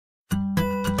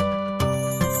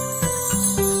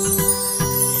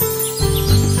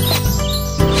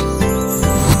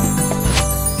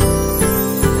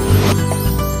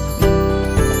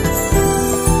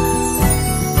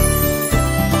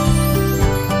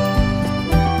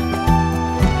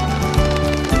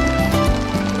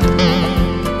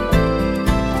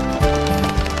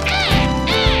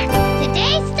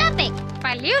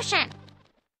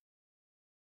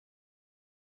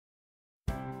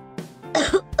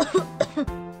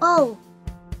Oh,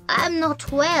 I'm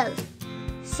not well.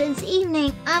 Since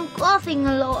evening, I'm coughing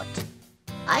a lot.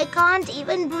 I can't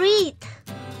even breathe.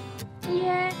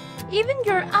 Yeah, even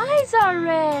your eyes are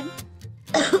red.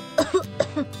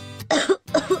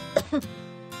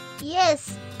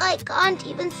 Yes, I can't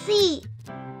even see.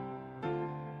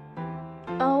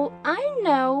 Oh, I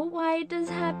know why it is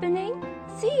happening.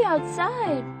 See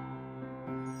outside.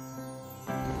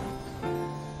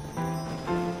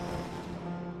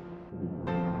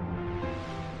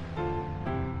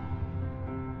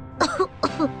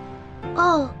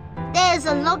 Oh, there's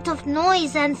a lot of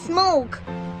noise and smoke.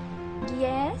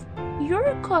 Yes,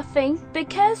 you're coughing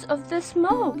because of the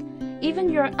smoke. Even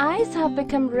your eyes have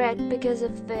become red because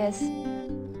of this.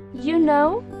 You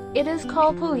know, it is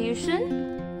called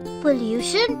pollution.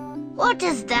 Pollution? What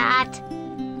is that?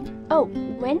 Oh,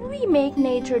 when we make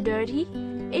nature dirty,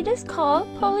 it is called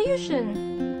pollution.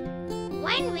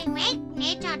 When we make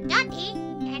nature dirty,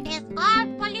 it is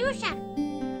called pollution.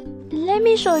 Let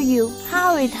me show you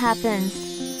how it happens.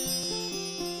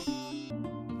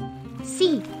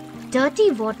 See,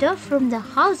 dirty water from the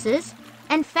houses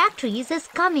and factories is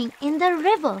coming in the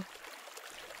river.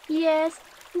 Yes,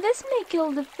 this may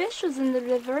kill the fishes in the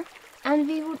river, and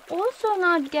we would also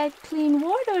not get clean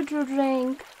water to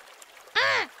drink.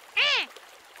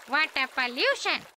 Water pollution.